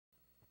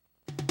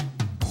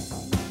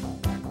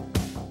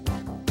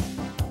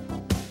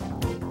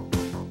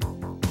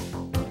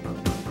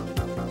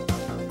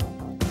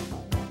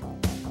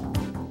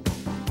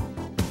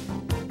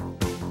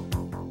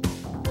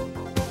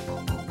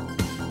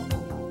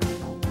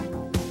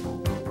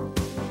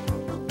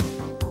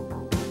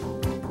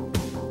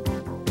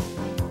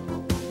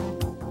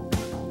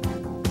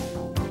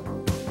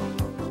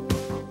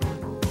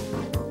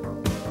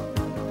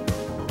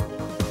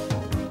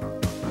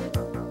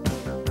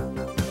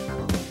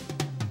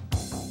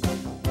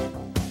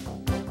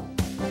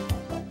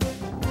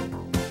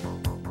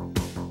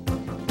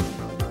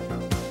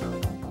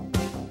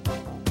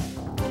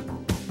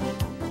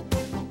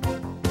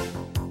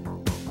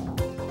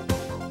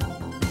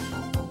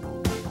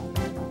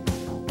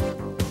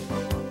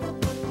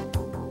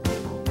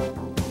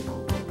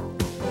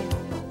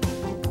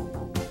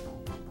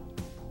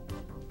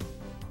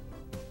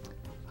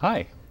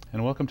Hi,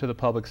 and welcome to the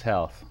Public's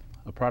Health,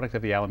 a product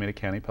of the Alameda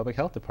County Public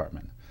Health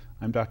Department.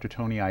 I'm Dr.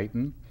 Tony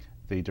Iton,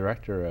 the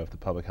director of the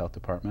Public Health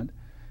Department,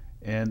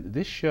 and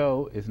this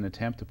show is an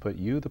attempt to put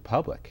you, the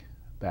public,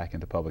 back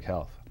into public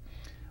health.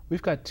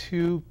 We've got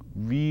two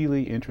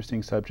really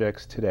interesting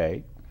subjects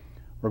today.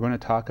 We're going to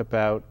talk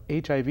about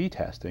HIV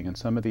testing and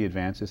some of the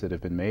advances that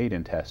have been made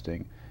in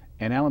testing,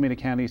 and Alameda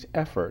County's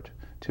effort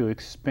to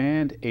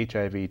expand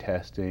HIV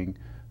testing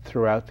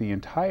throughout the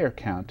entire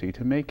county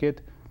to make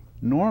it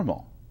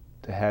normal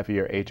to have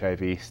your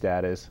HIV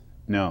status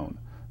known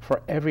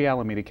for every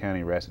Alameda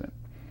County resident.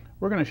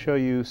 We're going to show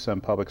you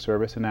some public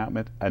service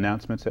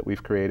announcements that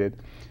we've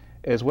created,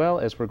 as well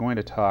as we're going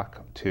to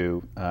talk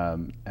to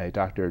a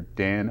Dr.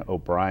 Dan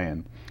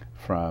O'Brien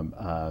from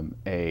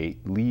a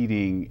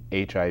leading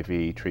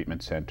HIV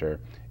treatment center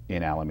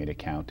in Alameda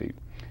County.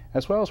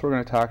 As well as we're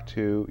going to talk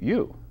to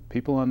you,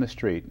 people on the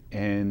street,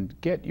 and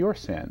get your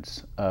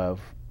sense of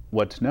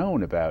what's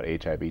known about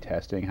HIV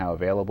testing, how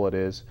available it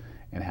is,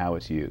 and how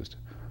it's used.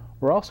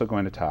 We're also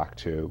going to talk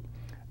to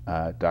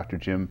Dr.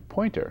 Jim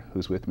Pointer,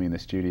 who's with me in the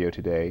studio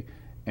today,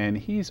 and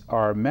he's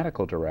our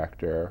medical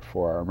director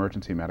for our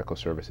Emergency Medical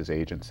Services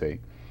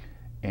Agency.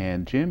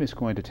 And Jim is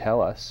going to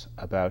tell us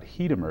about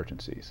heat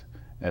emergencies,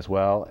 as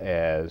well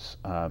as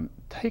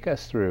take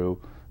us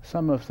through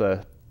some of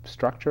the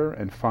structure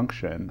and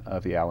function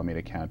of the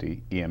Alameda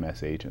County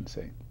EMS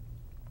agency.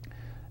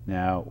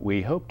 Now,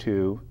 we hope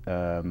to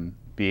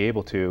be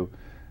able to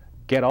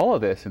get all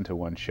of this into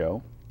one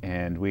show,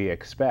 and we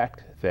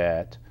expect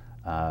that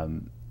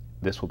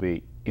this will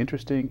be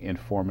interesting,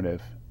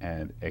 informative,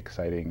 and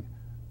exciting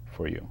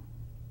for you.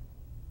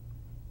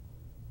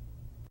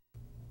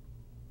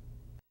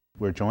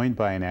 We're joined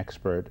by an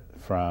expert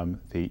from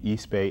the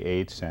East Bay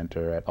AIDS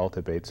Center at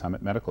AltaBate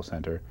Summit Medical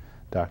Center,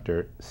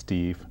 Dr.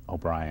 Steve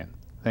O'Brien.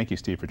 Thank you,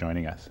 Steve, for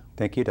joining us.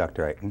 Thank you,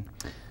 Dr. Iton.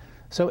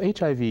 So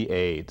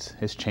HIV/AIDS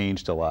has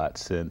changed a lot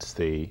since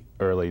the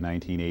early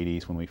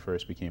 1980s when we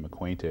first became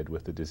acquainted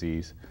with the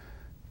disease.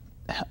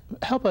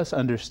 Help us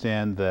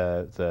understand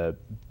the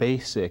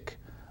basic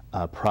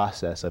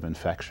process of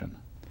infection.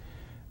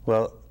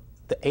 Well,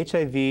 the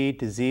HIV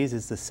disease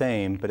is the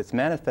same, but it's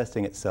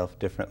manifesting itself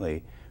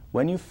differently.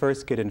 When you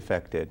first get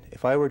infected,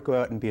 if I were to go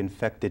out and be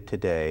infected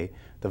today,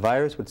 the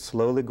virus would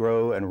slowly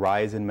grow and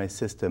rise in my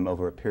system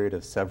over a period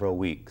of several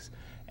weeks.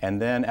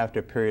 And then after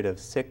a period of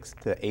 6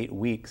 to 8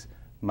 weeks,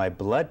 my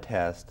blood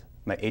test,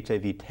 my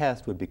HIV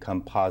test, would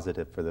become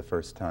positive for the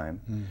first time.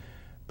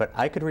 But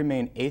I could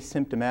remain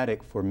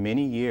asymptomatic for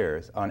many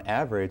years, on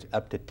average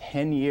up to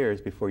 10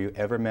 years before you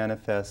ever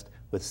manifest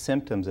with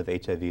symptoms of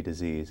HIV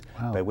disease,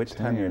 wow, by which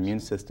time your immune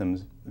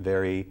system's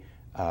very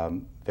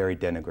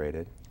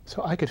denigrated.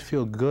 So I could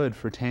feel good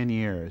for 10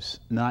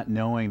 years not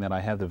knowing that I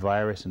have the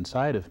virus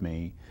inside of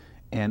me,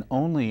 and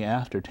only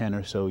after 10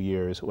 or so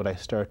years would I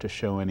start to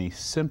show any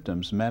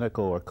symptoms,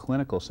 medical or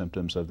clinical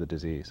symptoms of the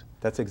disease.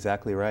 That's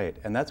exactly right.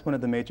 And that's one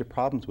of the major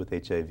problems with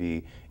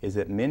HIV, is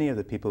that many of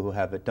the people who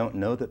have it don't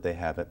know that they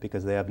have it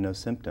because they have no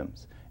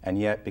symptoms. And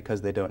yet,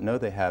 because they don't know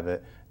they have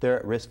it, they're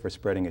at risk for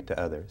spreading it to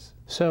others.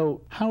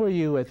 So how are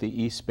you at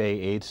the East Bay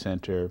AIDS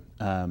Center?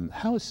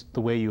 How has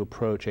the way you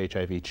approach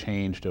HIV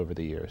changed over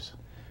the years?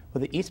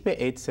 Well, the East Bay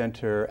AIDS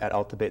Center at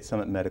AltaBate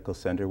Summit Medical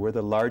Center, we're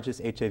the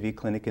largest HIV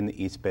clinic in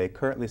the East Bay,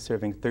 currently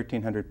serving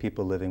 1,300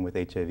 people living with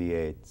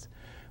HIV/AIDS.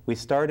 We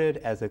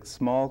started as a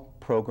small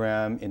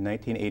program in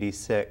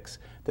 1986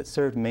 that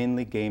served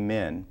mainly gay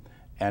men,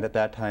 and at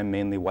that time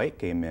mainly white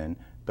gay men.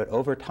 But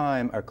over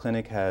time, our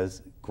clinic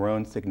has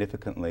grown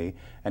significantly,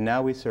 and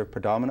now we serve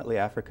predominantly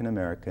African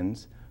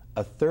Americans.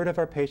 A third of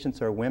our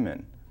patients are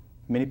women.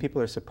 Many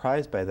people are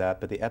surprised by that,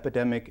 but the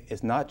epidemic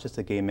is not just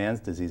a gay man's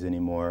disease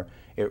anymore.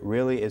 It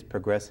really is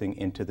progressing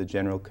into the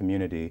general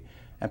community.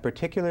 And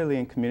particularly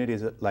in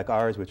communities like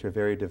ours, which are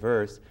very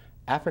diverse,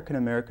 African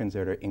Americans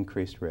are at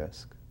increased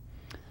risk.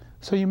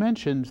 So you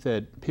mentioned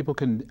that people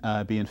can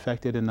be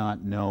infected and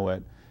not know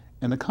it.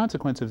 And the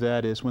consequence of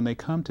that is when they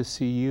come to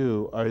see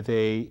you, are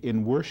they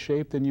in worse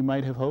shape than you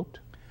might have hoped?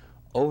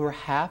 Over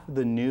half of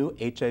the new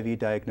HIV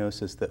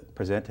diagnoses that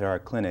present at our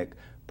clinic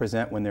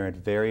present when they're at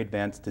very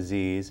advanced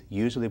disease,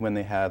 usually when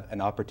they have an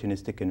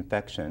opportunistic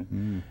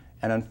infection.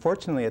 And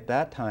unfortunately at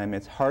that time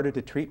it's harder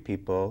to treat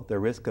people. The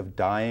risk of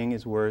dying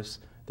is worse.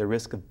 The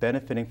risk of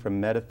benefiting from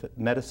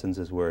medicines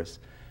is worse.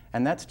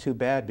 And that's too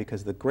bad,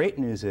 because the great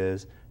news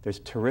is there's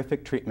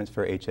terrific treatments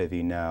for HIV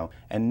now,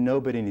 and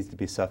nobody needs to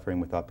be suffering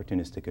with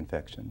opportunistic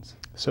infections.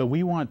 So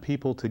we want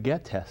people to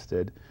get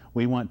tested.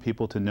 We want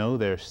people to know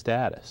their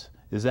status.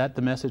 Is that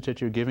the message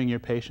that you're giving your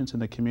patients in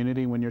the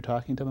community when you're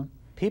talking to them?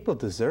 People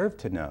deserve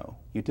to know.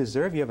 You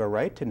have a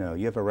right to know.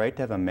 You have a right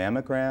to have a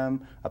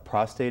mammogram, a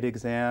prostate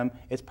exam.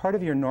 It's part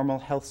of your normal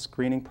health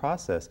screening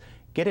process.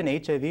 Get an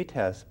HIV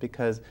test,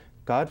 because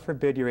God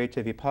forbid you're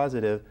HIV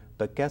positive,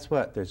 but guess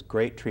what? There's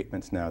great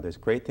treatments now. There's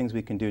great things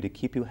we can do to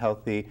keep you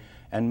healthy,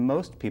 and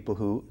most people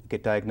who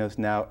get diagnosed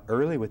now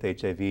early with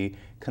HIV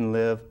can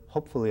live,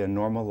 hopefully, a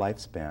normal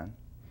lifespan.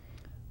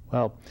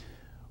 Well,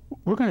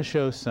 We're going to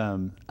show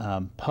some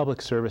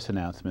public service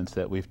announcements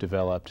that we've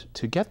developed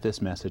to get this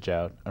message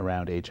out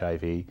around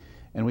HIV,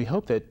 and we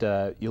hope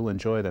that you'll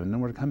enjoy them. And then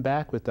we're going to come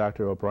back with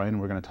Dr. O'Brien,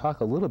 and we're going to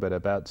talk a little bit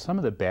about some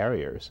of the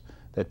barriers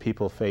that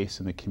people face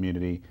in the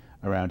community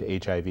around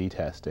HIV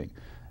testing.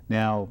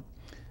 Now,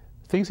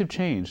 things have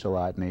changed a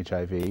lot in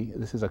HIV.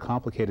 This is a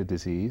complicated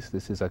disease.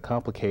 This is a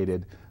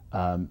complicated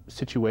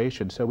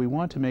situation. So we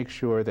want to make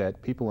sure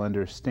that people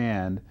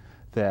understand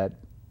that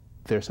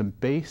there's some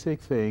basic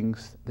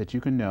things that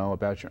you can know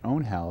about your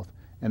own health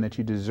and that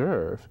you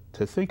deserve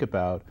to think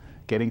about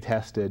getting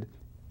tested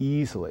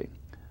easily.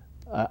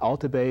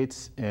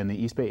 Altabates and the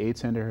East Bay AIDS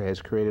Center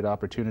has created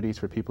opportunities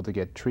for people to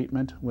get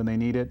treatment when they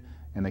need it,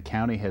 and the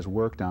county has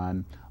worked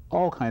on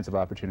all kinds of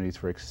opportunities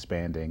for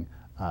expanding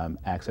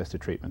access to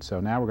treatment.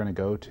 So now we're going to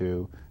go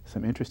to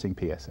some interesting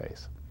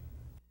PSAs.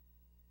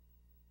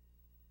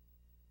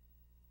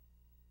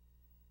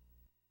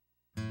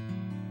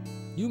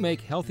 You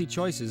make healthy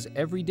choices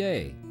every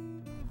day.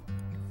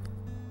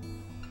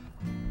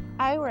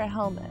 I wear a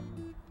helmet.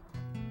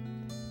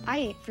 I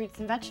eat fruits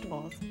and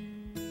vegetables.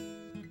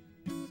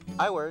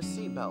 I wear a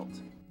seatbelt.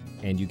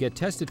 And you get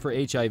tested for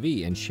HIV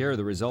and share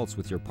the results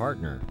with your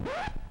partner.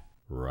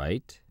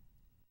 Right?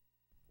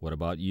 What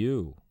about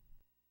you?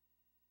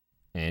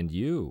 And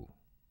you?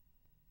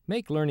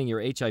 Make learning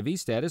your HIV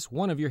status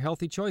one of your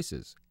healthy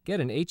choices. Get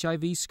an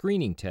HIV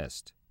screening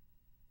test.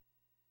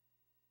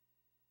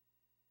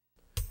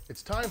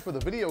 It's time for the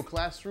video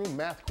classroom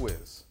math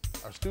quiz.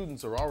 Our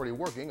students are already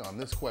working on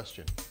this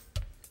question.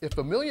 If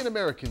 1 million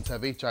Americans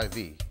have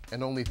HIV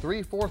and only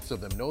 3/4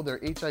 of them know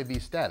their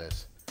HIV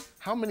status,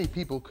 how many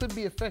people could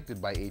be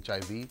affected by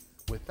HIV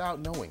without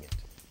knowing it?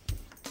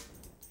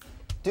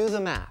 Do the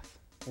math.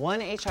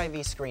 One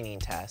HIV screening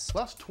test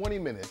Plus 20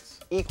 minutes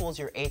equals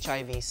your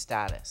HIV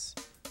status.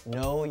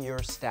 Know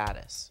your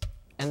status.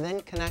 And then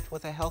connect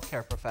with a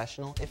healthcare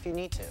professional if you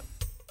need to.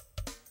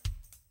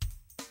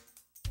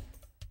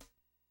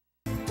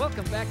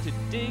 Welcome back to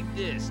Dig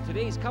This.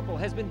 Today's couple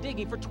has been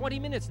digging for 20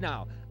 minutes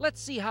now. Let's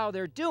see how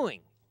they're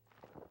doing.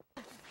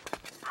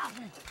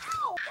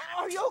 Ow!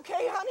 Are you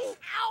okay, honey?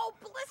 Ow,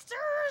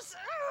 blisters!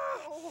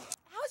 Ow!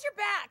 How's your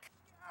back?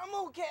 I'm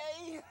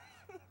okay.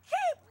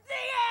 Keep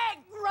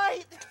digging!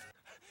 Right.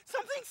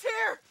 Something's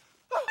here.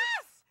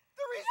 Yes!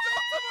 The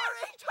results of our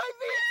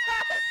HIV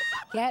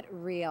test! Get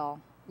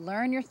real.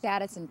 Learn your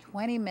status in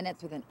 20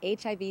 minutes with an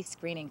HIV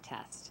screening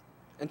test.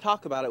 And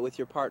talk about it with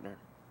your partner.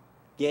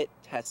 Get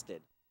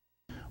tested.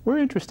 We're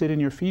interested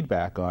in your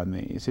feedback on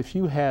these. If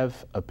you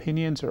have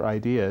opinions or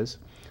ideas,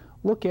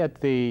 look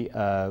at the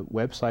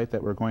website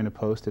that we're going to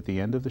post at the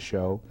end of the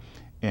show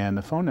and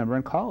the phone number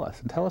and call us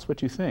and tell us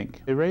what you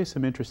think. It raised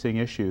some interesting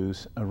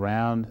issues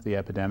around the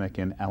epidemic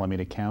in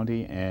Alameda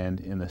County and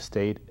in the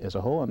state as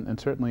a whole, and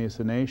certainly as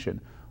a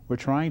nation. We're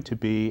trying to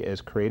be as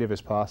creative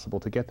as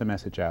possible to get the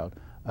message out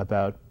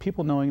about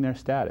people knowing their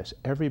status.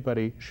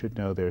 Everybody should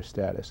know their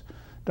status.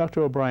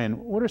 Dr.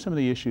 O'Brien, what are some of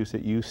the issues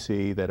that you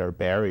see that are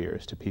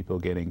barriers to people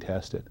getting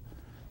tested?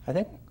 I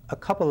think a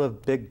couple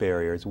of big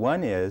barriers.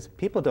 One is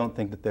people don't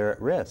think that they're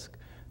at risk.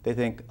 They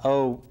think,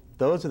 oh,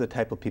 those are the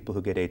type of people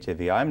who get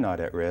HIV. I'm not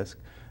at risk.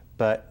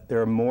 But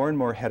there are more and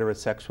more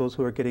heterosexuals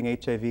who are getting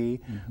HIV,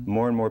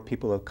 more and more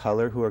people of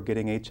color who are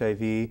getting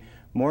HIV,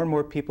 more and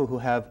more people who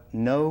have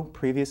no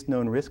previous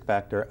known risk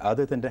factor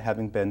other than to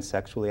having been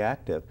sexually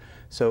active.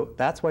 So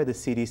that's why the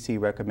CDC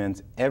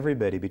recommends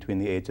everybody between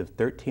the age of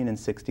 13 and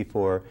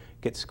 64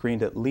 get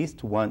screened at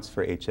least once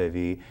for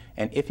HIV.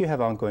 And if you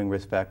have ongoing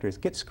risk factors,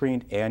 get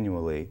screened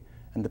annually.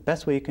 And the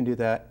best way you can do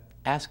that,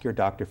 ask your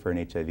doctor for an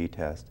HIV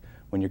test.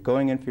 When you're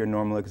going in for your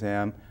normal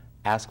exam,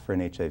 ask for an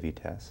HIV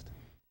test.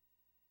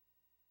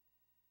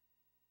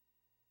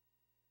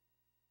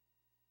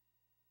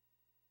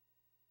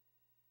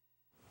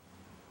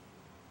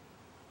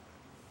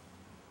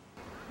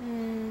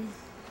 Mm,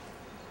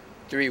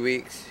 3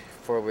 weeks,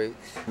 4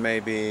 weeks.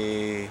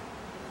 Maybe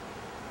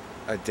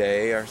a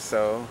day or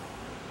so,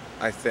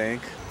 I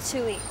think.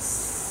 2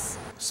 weeks.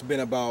 It's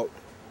been about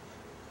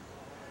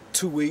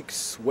 2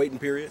 weeks waiting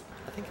period.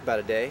 I think about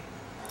a day.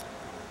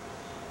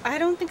 I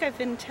don't think I've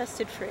been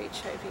tested for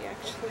HIV,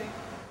 actually.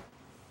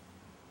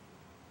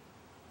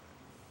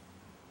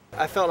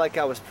 I felt like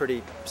I was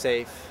pretty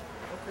safe.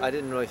 Okay. I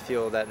didn't really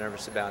feel that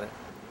nervous about it.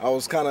 I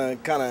was kind of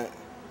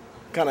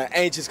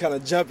anxious, kind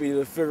of jumpy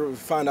to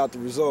find out the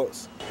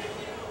results.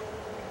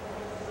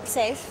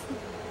 Safe.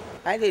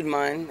 I did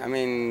mine. I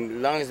mean,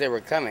 as long as they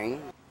were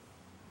coming.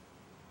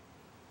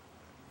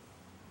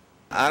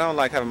 I don't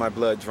like having my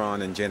blood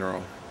drawn in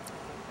general,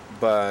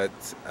 but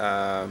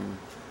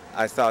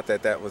I thought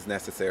that that was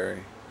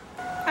necessary.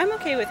 I'm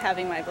okay with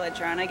having my blood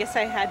drawn. I guess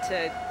I had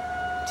to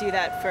do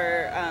that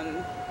for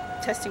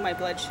testing my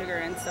blood sugar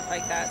and stuff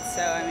like that.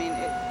 So, I mean,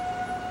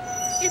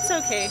 it's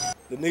okay.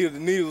 The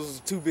needles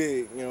are too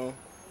big, you know,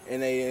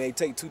 and they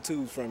take 2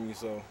 tubes from you,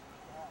 so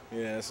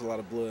yeah, it's a lot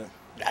of blood.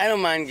 I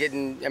don't mind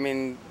getting, I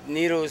mean,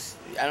 needles,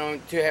 I don't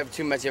have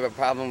too much of a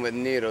problem with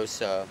needles,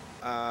 so.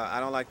 I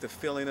don't like the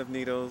feeling of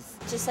needles.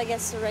 Just, I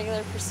guess, a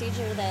regular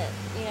procedure that,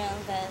 you know,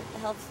 that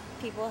health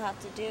people have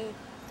to do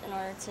in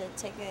order to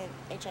take a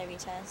HIV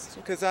test?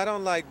 Because I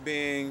don't like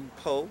being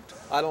poked.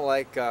 I don't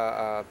like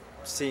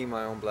seeing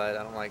my own blood.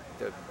 I don't like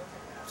the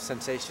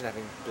sensation of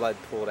having blood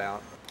pulled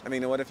out. I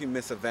mean, what if you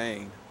miss a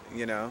vein,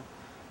 you know?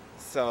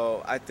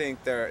 So I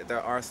think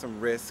there are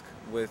some risks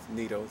with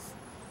needles,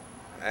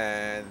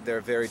 and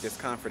they're very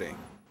discomforting.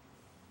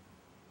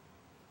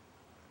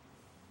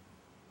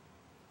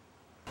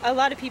 A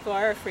lot of people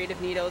are afraid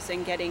of needles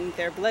and getting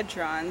their blood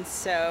drawn,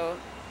 so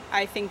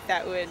I think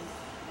that would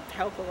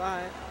help a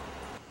lot.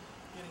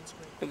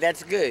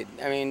 That's good.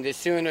 I mean, the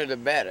sooner the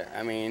better.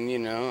 I mean, you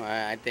know,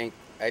 I think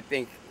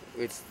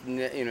it's,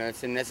 you know,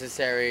 it's a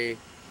necessary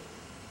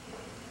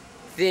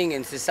thing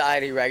in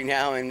society right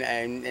now,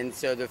 and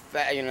so the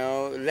fact, you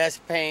know, less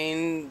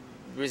pain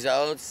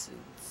results,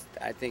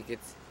 I think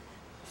it's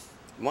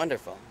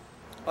wonderful.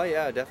 Oh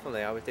yeah,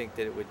 definitely. I would think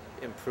that it would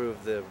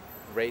improve the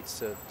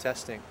rates of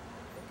testing.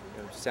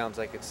 You know, it sounds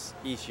like it's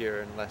easier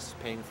and less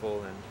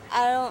painful. And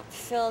I don't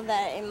feel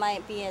that it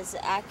might be as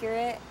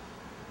accurate,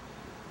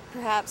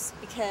 perhaps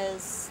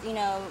because, you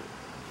know,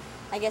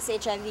 I guess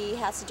HIV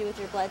has to do with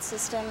your blood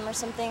system or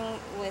something,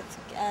 with,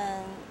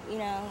 you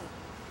know,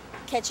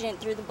 catching it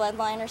through the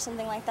bloodline or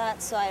something like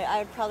that. So I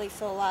would probably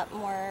feel a lot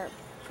more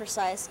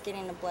precise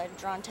getting a blood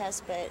drawn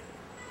test, but,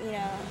 you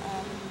know,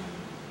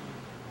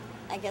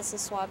 I guess a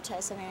swab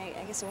test, I mean,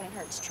 I guess it wouldn't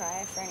hurt to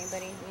try for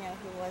anybody, you know,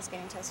 who was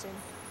getting tested.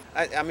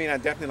 I mean, I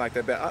definitely like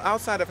that, but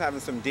outside of having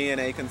some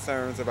DNA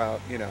concerns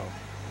about, you know,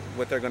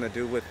 what they're going to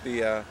do with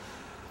the,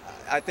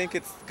 I think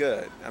it's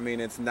good. I mean,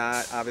 it's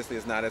not, obviously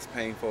it's not as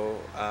painful,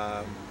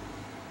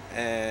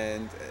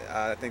 and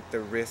I think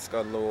the risks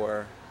are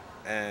lower,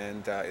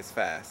 and it's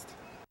fast.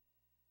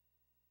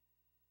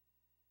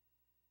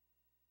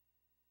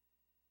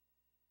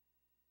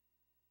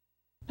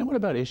 And what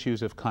about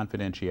issues of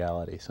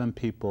confidentiality? Some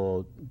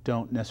people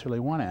don't necessarily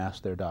want to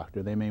ask their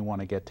doctor. They may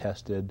want to get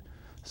tested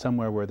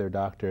somewhere where their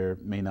doctor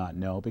may not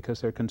know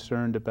because they're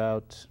concerned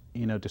about,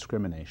 you know,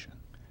 discrimination.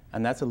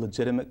 And that's a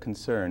legitimate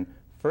concern.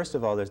 First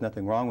of all, there's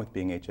nothing wrong with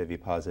being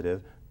HIV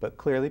positive, but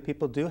clearly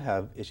people do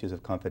have issues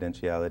of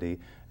confidentiality.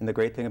 And the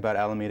great thing about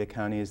Alameda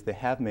County is they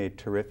have made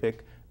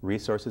terrific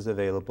resources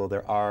available.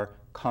 There are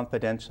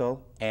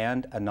confidential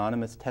and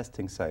anonymous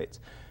testing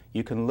sites.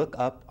 You can look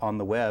up on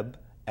the web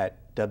at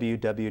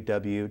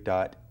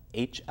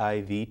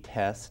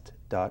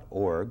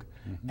www.hivtest.org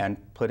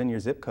and put in your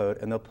zip code,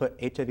 and they'll put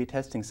HIV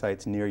testing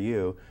sites near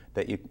you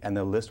and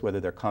they'll list whether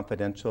they're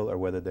confidential or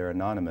whether they're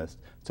anonymous.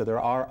 So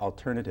there are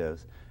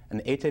alternatives. And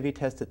the HIV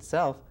test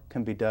itself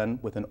can be done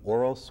with an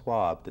oral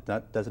swab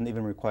that doesn't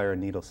even require a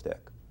needle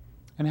stick.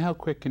 And how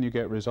quick can you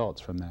get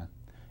results from that?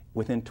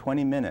 Within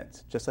 20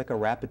 minutes, just like a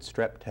rapid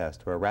strep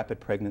test or a rapid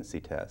pregnancy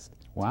test.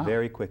 Wow. It's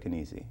very quick and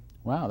easy.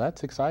 Wow,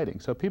 that's exciting.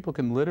 So people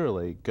can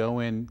literally go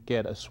in,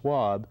 get a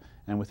swab,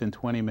 and within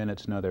 20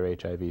 minutes know their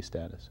HIV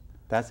status.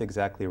 That's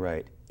exactly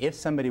right. If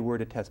somebody were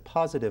to test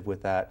positive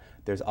with that,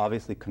 there's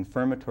obviously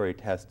confirmatory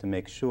tests to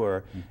make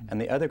sure.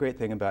 And the other great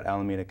thing about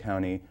Alameda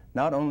County,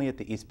 not only at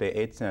the East Bay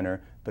AIDS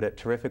Center, but at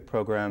terrific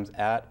programs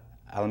at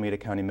Alameda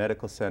County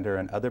Medical Center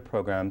and other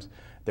programs,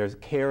 there's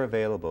care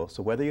available.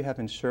 So whether you have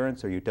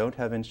insurance or you don't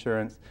have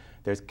insurance,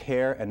 there's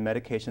care and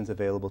medications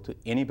available to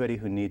anybody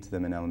who needs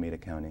them in Alameda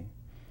County.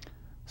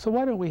 So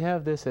why don't we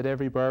have this at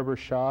every barber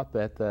shop,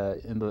 at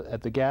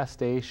the gas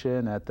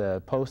station, at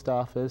the post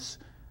office?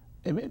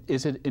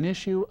 Is it an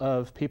issue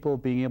of people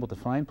being able to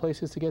find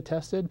places to get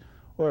tested,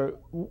 or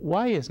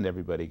why isn't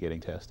everybody getting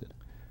tested?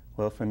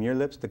 Well, from your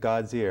lips to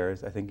God's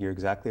ears, I think you're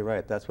exactly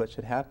right. That's what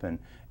should happen.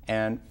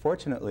 And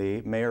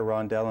fortunately, Mayor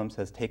Ron Dellums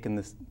has taken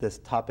this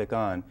topic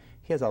on.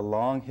 He has a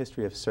long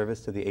history of service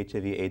to the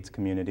HIV/AIDS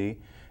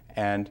community,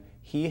 and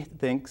he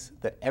thinks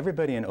that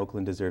everybody in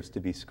Oakland deserves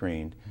to be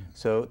screened.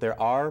 So there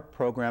are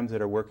programs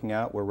that are working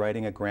out. We're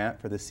writing a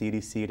grant for the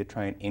CDC to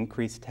try and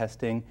increase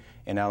testing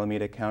in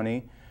Alameda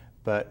County,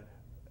 but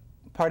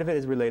part of it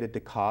is related to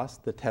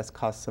cost. The test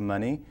costs some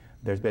money.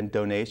 There's been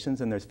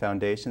donations and there's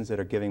foundations that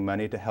are giving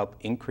money to help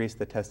increase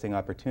the testing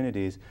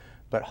opportunities,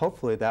 but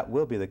hopefully that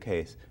will be the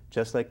case.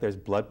 Just like there's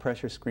blood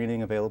pressure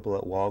screening available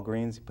at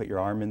Walgreens, you put your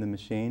arm in the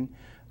machine,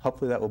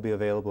 hopefully that will be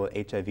available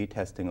at HIV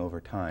testing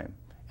over time.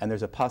 And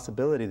there's a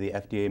possibility the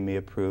FDA may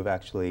approve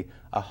actually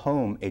a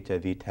home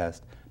HIV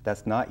test.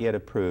 That's not yet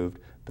approved,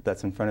 but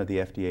that's in front of the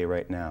FDA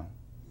right now.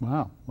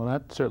 Wow, well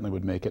that certainly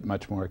would make it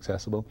much more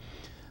accessible.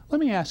 Let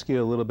me ask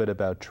you a little bit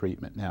about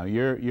treatment. Now,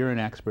 you're an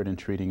expert in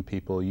treating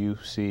people. You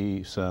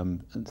see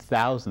some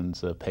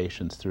thousands of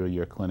patients through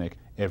your clinic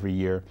every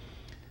year.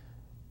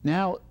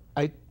 Now,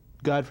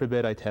 God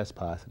forbid I test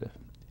positive,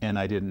 and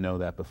I didn't know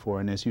that before.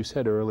 And as you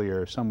said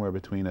earlier, somewhere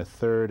between a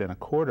third and a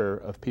quarter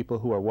of people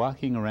who are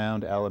walking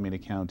around Alameda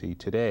County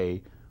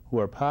today who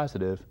are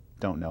positive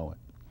don't know it.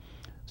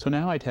 So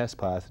now I test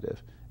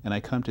positive, and I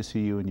come to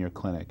see you in your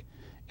clinic.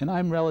 And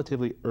I'm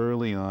relatively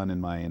early on in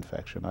my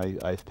infection.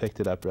 I've picked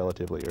it up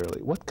relatively early.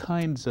 What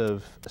kinds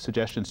of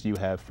suggestions do you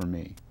have for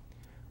me?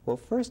 Well,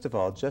 first of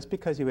all, just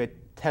because you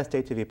test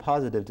HIV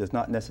positive does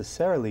not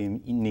necessarily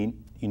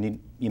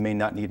you may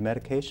not need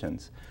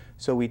medications.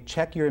 So we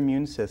check your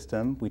immune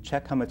system, we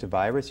check how much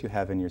virus you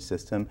have in your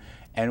system,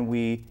 and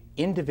we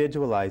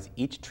individualize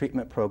each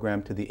treatment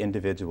program to the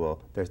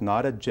individual. There's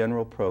not a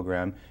general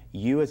program.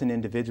 You as an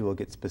individual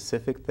get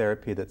specific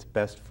therapy that's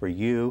best for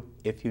you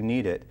if you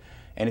need it.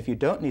 And if you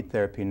don't need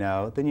therapy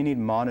now, then you need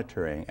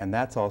monitoring, and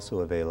that's also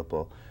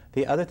available.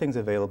 The other things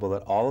available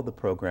at all of the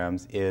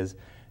programs is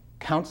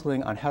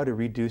counseling on how to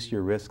reduce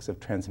your risks of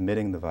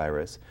transmitting the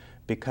virus,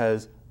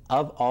 because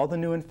of all the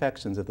new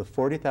infections, of the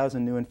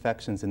 40,000 new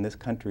infections in this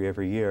country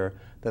every year,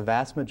 the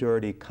vast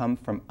majority come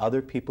from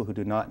other people who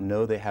do not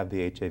know they have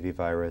the HIV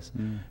virus.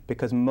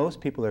 Because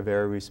most people are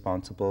very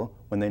responsible.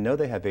 When they know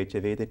they have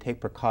HIV, they take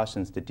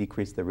precautions to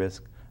decrease the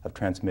risk of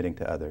transmitting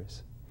to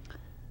others.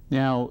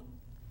 Now,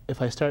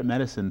 if I start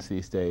medicines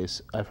these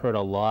days, I've heard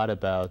a lot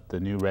about the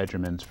new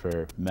regimens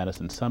for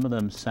medicine. Some of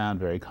them sound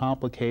very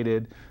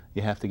complicated.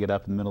 You have to get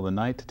up in the middle of the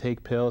night to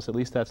take pills. At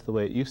least that's the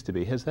way it used to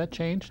be. Has that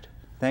changed?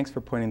 Thanks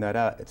for pointing that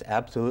out. It's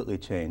absolutely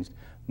changed.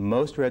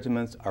 Most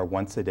regimens are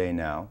once a day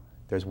now.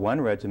 There's one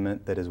regimen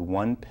that is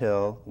one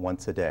pill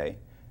once a day,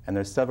 and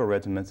there's several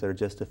regimens that are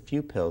just a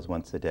few pills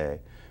once a day.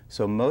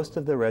 So most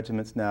of the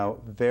regimens now,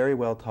 very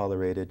well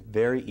tolerated,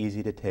 very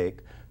easy to take.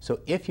 So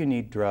if you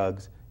need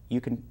drugs, you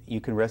can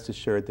rest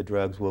assured the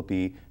drugs will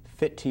be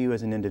fit to you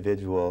as an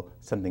individual,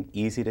 something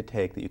easy to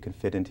take that you can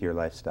fit into your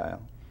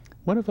lifestyle.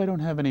 What if I don't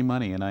have any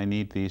money and I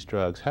need these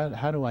drugs?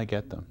 How do I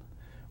get them?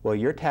 Well,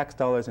 your tax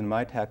dollars and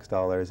my tax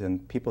dollars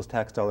and people's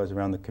tax dollars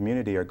around the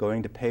community are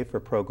going to pay for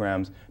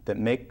programs that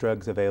make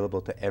drugs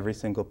available to every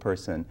single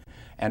person.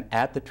 And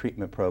at the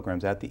treatment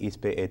programs, at the East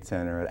Bay AIDS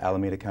Center, at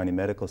Alameda County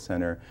Medical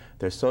Center,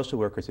 there's social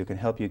workers who can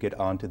help you get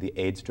onto the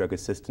AIDS Drug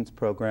Assistance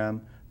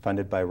Program,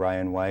 funded by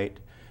Ryan White,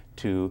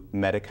 to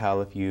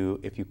Medi-Cal if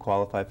you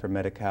qualify for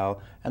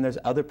Medi-Cal, and there's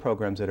other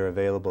programs that are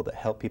available that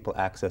help people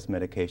access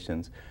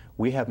medications.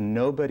 We have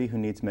nobody who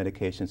needs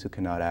medications who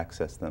cannot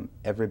access them.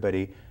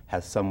 Everybody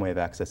has some way of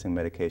accessing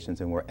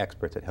medications, and we're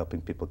experts at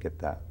helping people get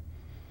that.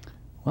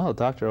 Well,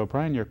 Dr.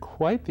 O'Brien, you're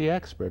quite the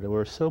expert.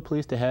 We're so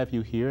pleased to have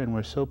you here, and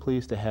we're so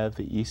pleased to have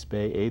the East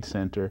Bay AIDS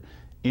Center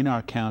in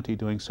our county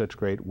doing such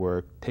great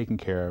work, taking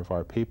care of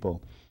our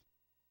people.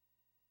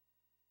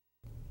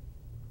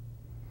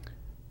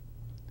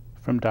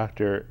 From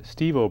Dr.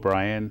 Steve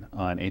O'Brien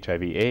on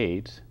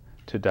HIV/AIDS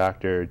to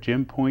Dr.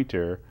 Jim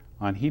Pointer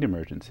on heat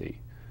emergency.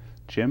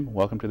 Jim,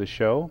 welcome to the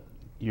show.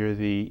 You're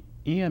the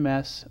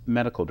EMS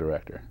Medical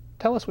Director.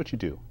 Tell us what you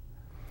do.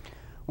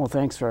 Well,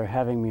 thanks for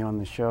having me on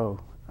the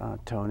show,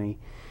 Tony.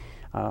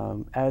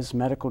 As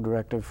Medical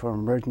Director for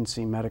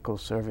Emergency Medical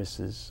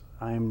Services,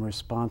 I am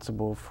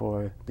responsible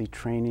for the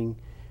training,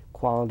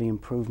 quality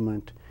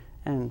improvement,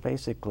 and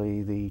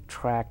basically the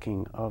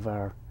tracking of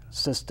our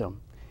system.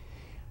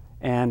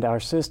 And our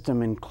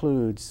system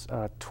includes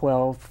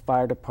 12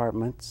 fire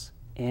departments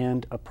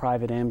and a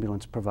private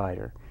ambulance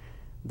provider.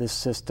 This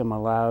system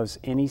allows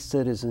any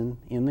citizen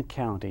in the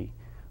county,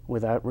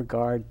 without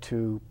regard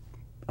to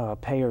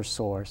payer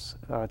source,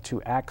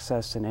 to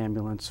access an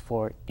ambulance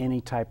for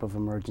any type of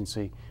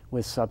emergency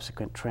with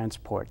subsequent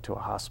transport to a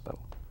hospital.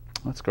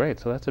 That's great.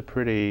 So that's a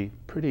pretty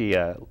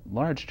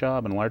large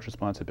job and large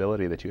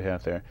responsibility that you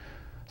have there.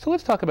 So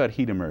let's talk about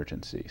heat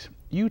emergencies.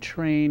 You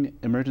train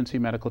emergency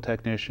medical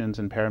technicians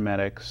and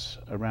paramedics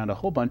around a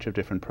whole bunch of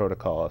different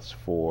protocols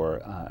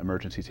for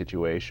emergency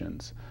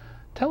situations.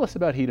 Tell us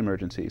about heat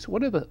emergencies.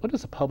 What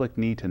does the public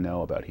need to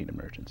know about heat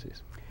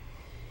emergencies?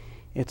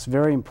 It's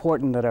very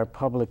important that our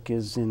public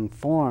is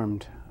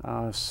informed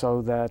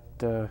so that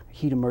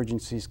heat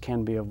emergencies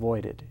can be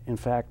avoided. In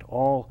fact,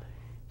 all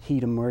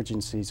heat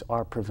emergencies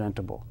are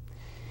preventable.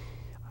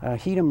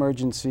 Heat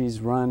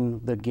emergencies run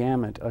the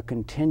gamut, a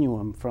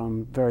continuum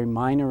from very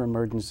minor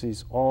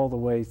emergencies all the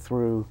way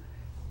through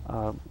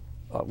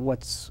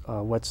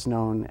what's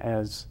known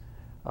as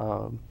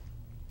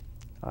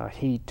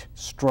heat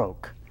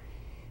stroke.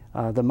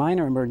 The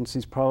minor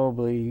emergencies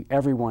probably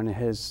everyone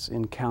has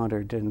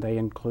encountered, and they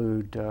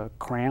include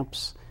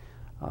cramps,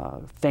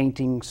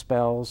 fainting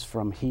spells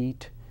from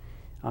heat,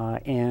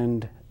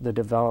 and the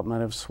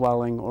development of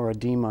swelling or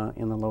edema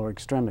in the lower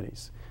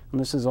extremities. And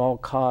this is all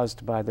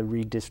caused by the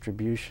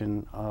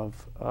redistribution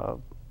of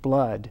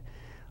blood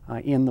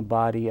in the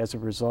body as a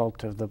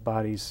result of the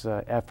body's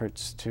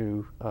efforts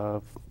to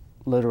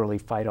literally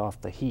fight off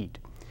the heat.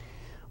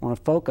 I want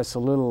to focus a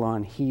little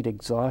on heat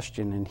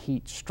exhaustion and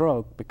heat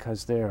stroke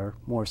because they're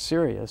more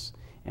serious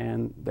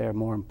and they're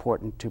more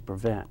important to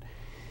prevent.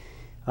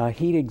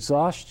 Heat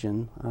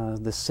exhaustion,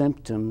 the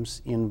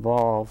symptoms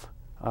involve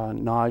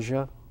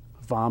nausea,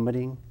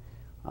 vomiting,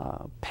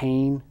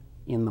 pain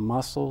in the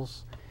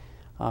muscles,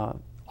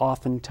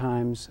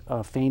 oftentimes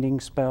fainting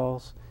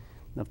spells,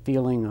 the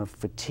feeling of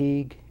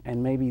fatigue,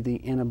 and maybe the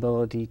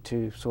inability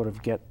to sort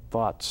of get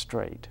thoughts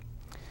straight.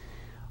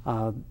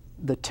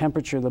 The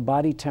temperature, the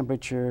body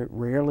temperature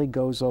rarely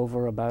goes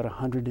over about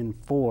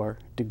 104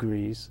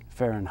 degrees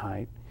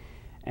Fahrenheit,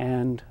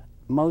 and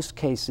most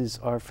cases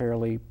are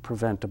fairly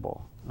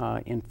preventable.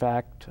 In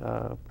fact,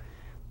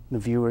 The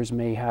viewers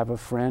may have a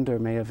friend or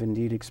may have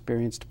indeed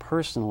experienced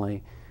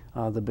personally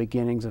the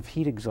beginnings of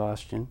heat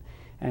exhaustion,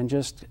 and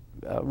just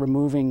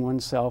removing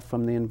oneself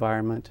from the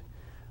environment,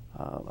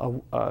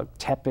 a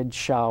tepid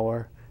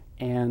shower,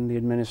 and the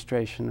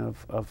administration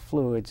of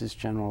fluids is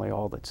generally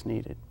all that's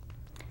needed.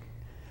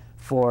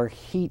 For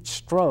heat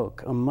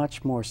stroke, a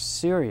much more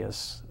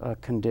serious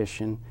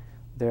condition,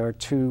 there are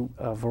two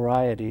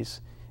varieties: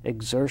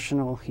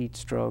 exertional heat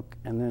stroke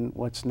and then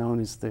what's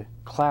known as the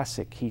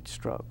classic heat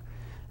stroke.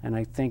 And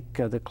I think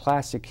the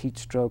classic heat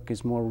stroke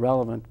is more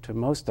relevant to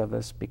most of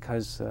us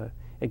because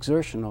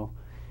exertional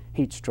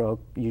heat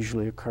stroke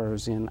usually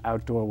occurs in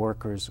outdoor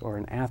workers or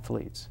in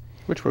athletes.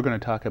 Which we're going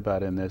to talk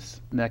about in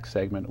this next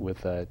segment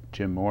with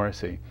Jim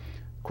Morrissey.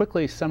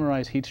 Quickly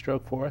summarize heat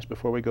stroke for us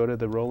before we go to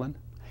the roll-in.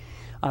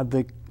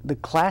 The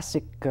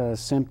classic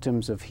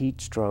symptoms of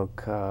heat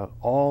stroke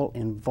all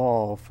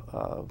involve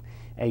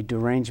a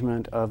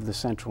derangement of the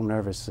central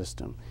nervous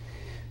system.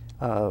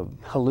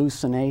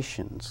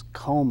 Hallucinations,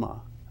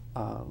 coma,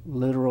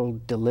 literal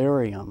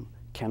delirium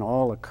can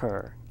all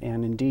occur,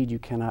 and indeed you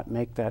cannot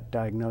make that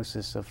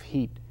diagnosis of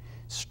heat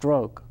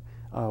stroke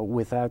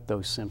without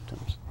those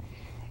symptoms.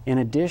 In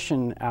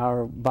addition,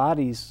 our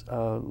bodies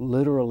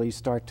literally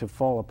start to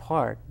fall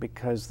apart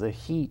because the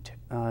heat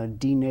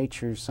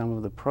denatures some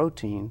of the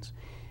proteins,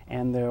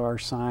 and there are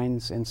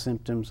signs and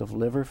symptoms of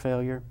liver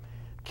failure,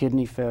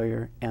 kidney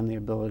failure, and the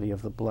ability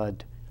of the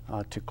blood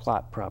to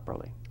clot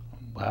properly.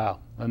 Wow,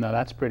 well, now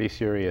that's pretty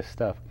serious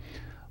stuff.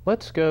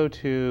 Let's go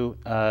to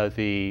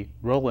the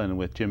roll-in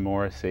with Jim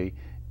Morrissey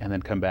and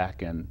then come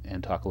back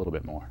and talk a little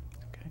bit more.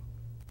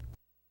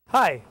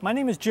 Hi, my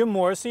name is Jim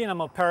Morrissey and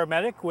I'm a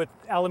paramedic with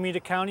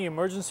Alameda County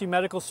Emergency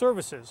Medical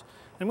Services.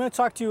 I'm going to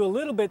talk to you a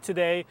little bit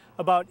today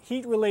about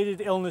heat-related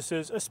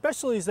illnesses,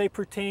 especially as they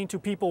pertain to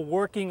people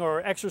working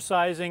or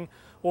exercising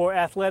or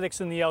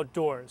athletics in the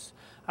outdoors.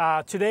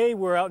 Today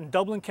we're out in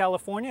Dublin,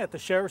 California at the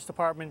Sheriff's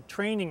Department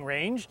training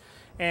range,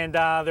 and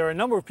there are a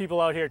number of people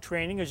out here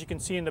training, as you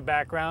can see in the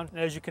background. And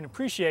as you can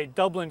appreciate,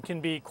 Dublin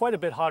can be quite a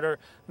bit hotter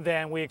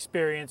than we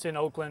experience in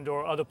Oakland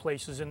or other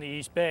places in the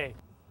East Bay.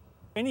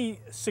 Any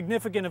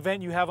significant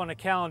event you have on a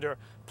calendar,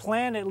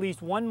 plan at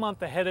least 1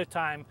 month ahead of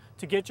time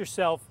to get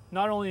yourself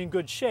not only in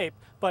good shape,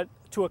 but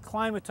to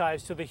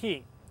acclimatize to the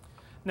heat.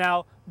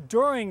 Now,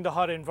 during the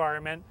hot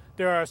environment,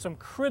 there are some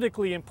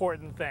critically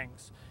important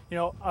things. You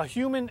know, a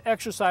human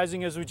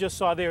exercising, as we just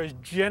saw there, is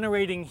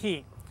generating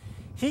heat.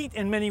 Heat,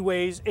 in many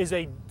ways, is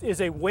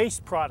a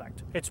waste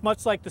product. It's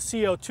much like the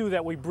CO2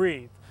 that we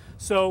breathe.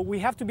 So we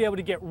have to be able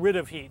to get rid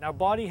of heat. And our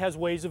body has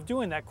ways of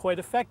doing that quite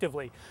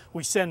effectively.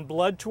 We send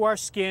blood to our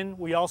skin.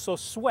 We also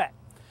sweat.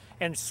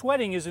 And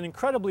sweating is an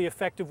incredibly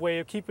effective way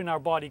of keeping our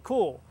body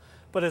cool.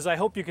 But as I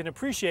hope you can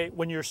appreciate,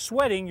 when you're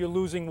sweating, you're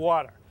losing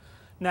water.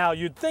 Now,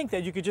 you'd think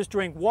that you could just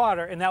drink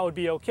water and that would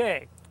be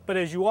okay. But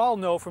as you all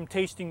know from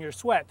tasting your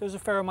sweat, there's a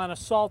fair amount of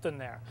salt in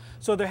there.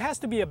 So there has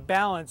to be a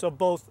balance of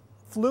both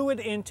fluid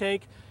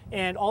intake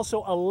and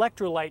also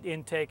electrolyte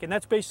intake, and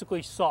that's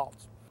basically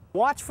salt.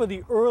 Watch for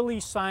the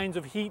early signs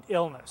of heat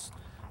illness.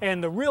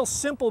 And the real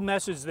simple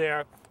message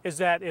there is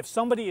that if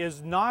somebody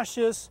is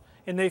nauseous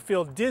and they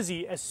feel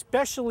dizzy,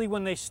 especially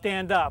when they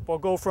stand up or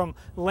go from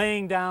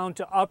laying down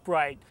to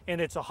upright, and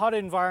it's a hot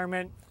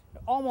environment,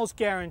 almost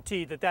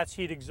guaranteed that that's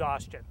heat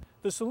exhaustion.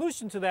 The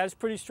solution to that is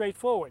pretty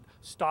straightforward.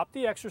 Stop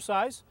the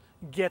exercise,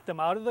 get them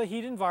out of the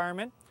heat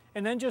environment,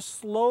 and then just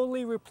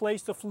slowly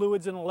replace the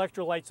fluids and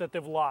electrolytes that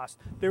they've lost.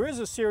 There is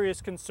a serious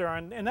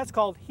concern, and that's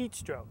called heat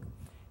stroke.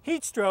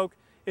 Heat stroke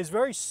is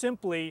very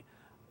simply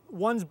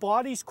one's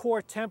body's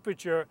core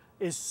temperature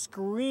is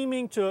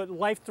screaming to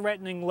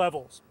life-threatening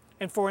levels.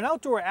 And for an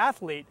outdoor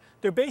athlete,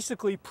 they're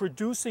basically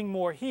producing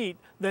more heat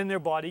than their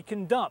body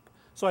can dump.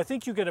 So I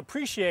think you can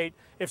appreciate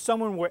if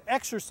someone were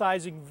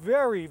exercising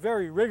very,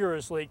 very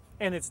rigorously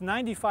and it's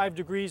 95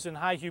 degrees and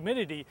high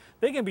humidity,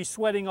 they can be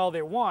sweating all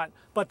they want,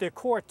 but their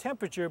core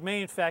temperature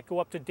may in fact go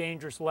up to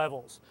dangerous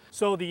levels.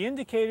 So the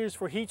indicators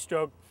for heat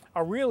stroke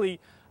are really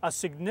a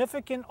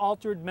significant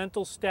altered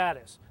mental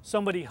status,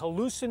 somebody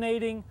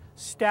hallucinating,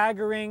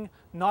 staggering,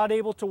 not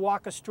able to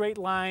walk a straight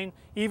line,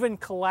 even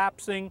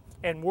collapsing,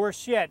 and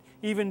worse yet,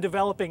 even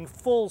developing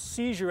full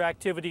seizure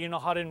activity in a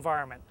hot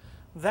environment.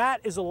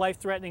 That is a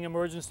life-threatening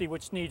emergency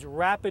which needs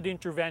rapid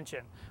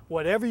intervention.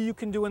 Whatever you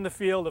can do in the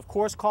field, of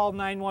course call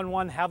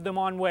 911, have them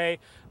on way,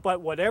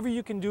 but whatever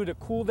you can do to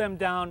cool them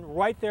down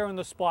right there on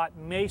the spot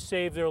may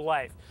save their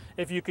life.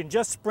 If you can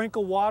just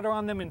sprinkle water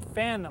on them and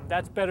fan them,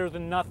 that's better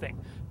than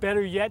nothing.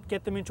 Better yet,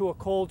 get them into a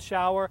cold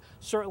shower,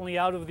 certainly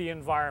out of the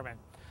environment.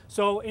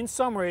 So in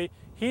summary,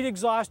 heat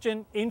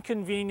exhaustion,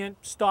 inconvenient,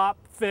 stop,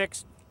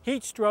 fix.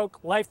 Heat stroke,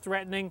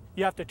 life-threatening,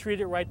 you have to treat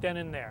it right then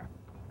and there.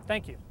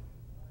 Thank you.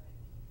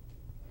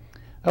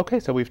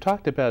 Okay, so we've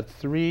talked about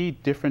 3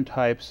 different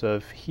types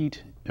of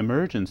heat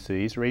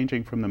emergencies,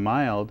 ranging from the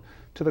mild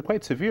to the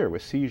quite severe,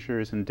 with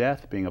seizures and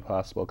death being a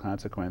possible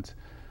consequence.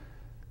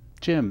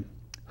 Jim,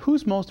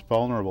 who's most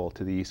vulnerable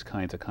to these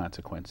kinds of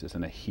consequences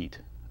in a heat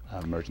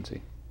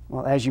emergency?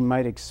 Well, as you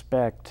might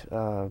expect,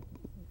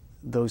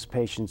 those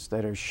patients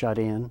that are shut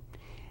in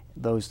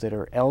those that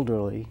are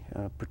elderly,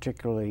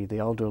 particularly the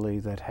elderly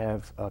that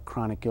have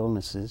chronic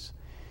illnesses,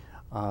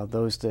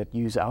 those that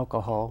use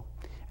alcohol,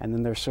 and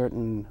then there are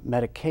certain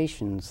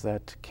medications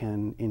that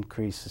can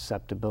increase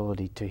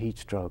susceptibility to heat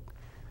stroke,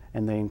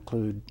 and they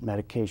include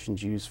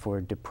medications used for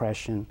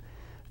depression,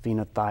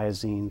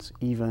 phenothiazines,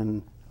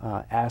 even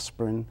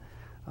aspirin,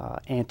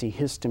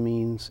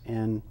 antihistamines,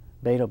 and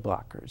beta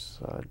blockers,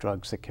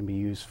 drugs that can be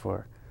used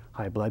for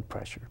high blood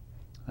pressure.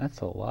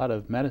 That's a lot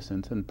of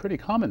medicines, and pretty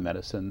common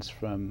medicines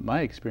from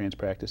my experience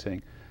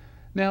practicing.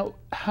 Now,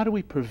 how do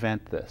we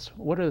prevent this?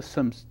 What are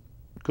some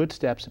good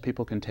steps that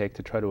people can take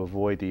to try to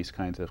avoid these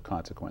kinds of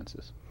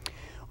consequences?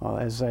 Well,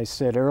 as I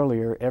said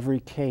earlier, every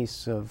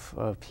case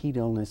of heat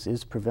illness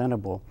is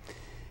preventable,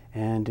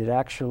 and it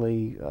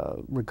actually,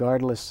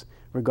 regardless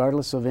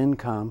of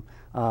income,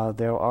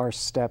 there are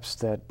steps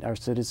that our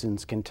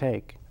citizens can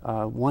take.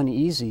 One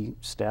easy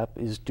step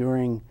is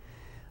during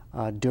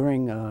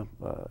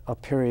a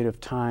period of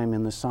time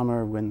in the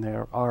summer when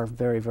there are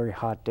very, very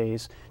hot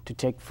days, to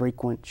take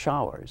frequent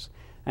showers.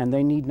 And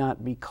they need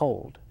not be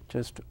cold.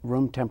 Just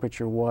room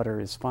temperature water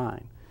is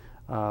fine.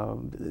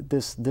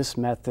 This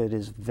method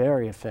is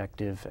very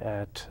effective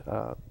at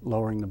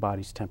lowering the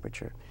body's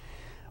temperature.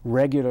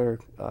 Regular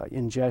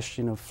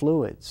ingestion of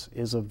fluids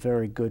is a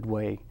very good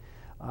way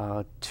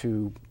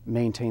to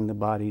maintain the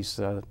body's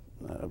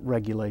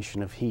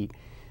regulation of heat.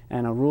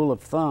 And a rule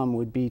of thumb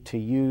would be to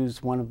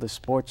use one of the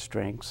sports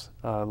drinks,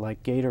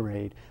 like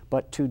Gatorade,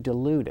 but to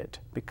dilute it,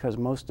 because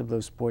most of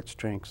those sports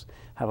drinks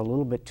have a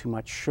little bit too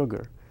much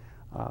sugar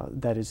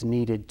that is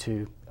needed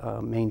to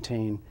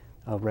maintain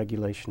a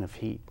regulation of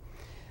heat.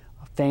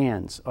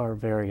 Fans are a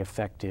very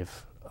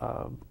effective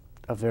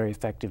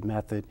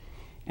method,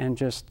 and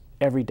just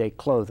everyday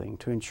clothing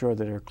to ensure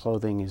that our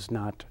clothing is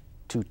not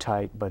too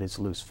tight but is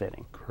loose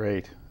fitting.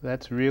 Great.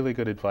 That's really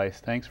good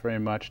advice. Thanks very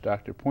much,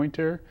 Dr.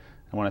 Pointer.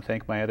 I want to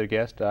thank my other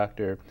guest,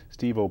 Dr.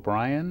 Steve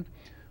O'Brien.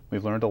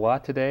 We've learned a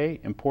lot today,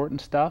 important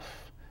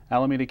stuff.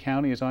 Alameda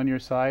County is on your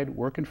side,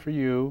 working for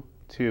you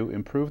to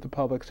improve the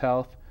public's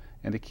health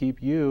and to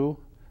keep you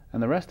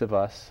and the rest of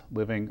us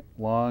living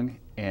long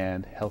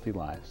and healthy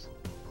lives.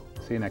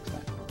 See you next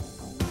time.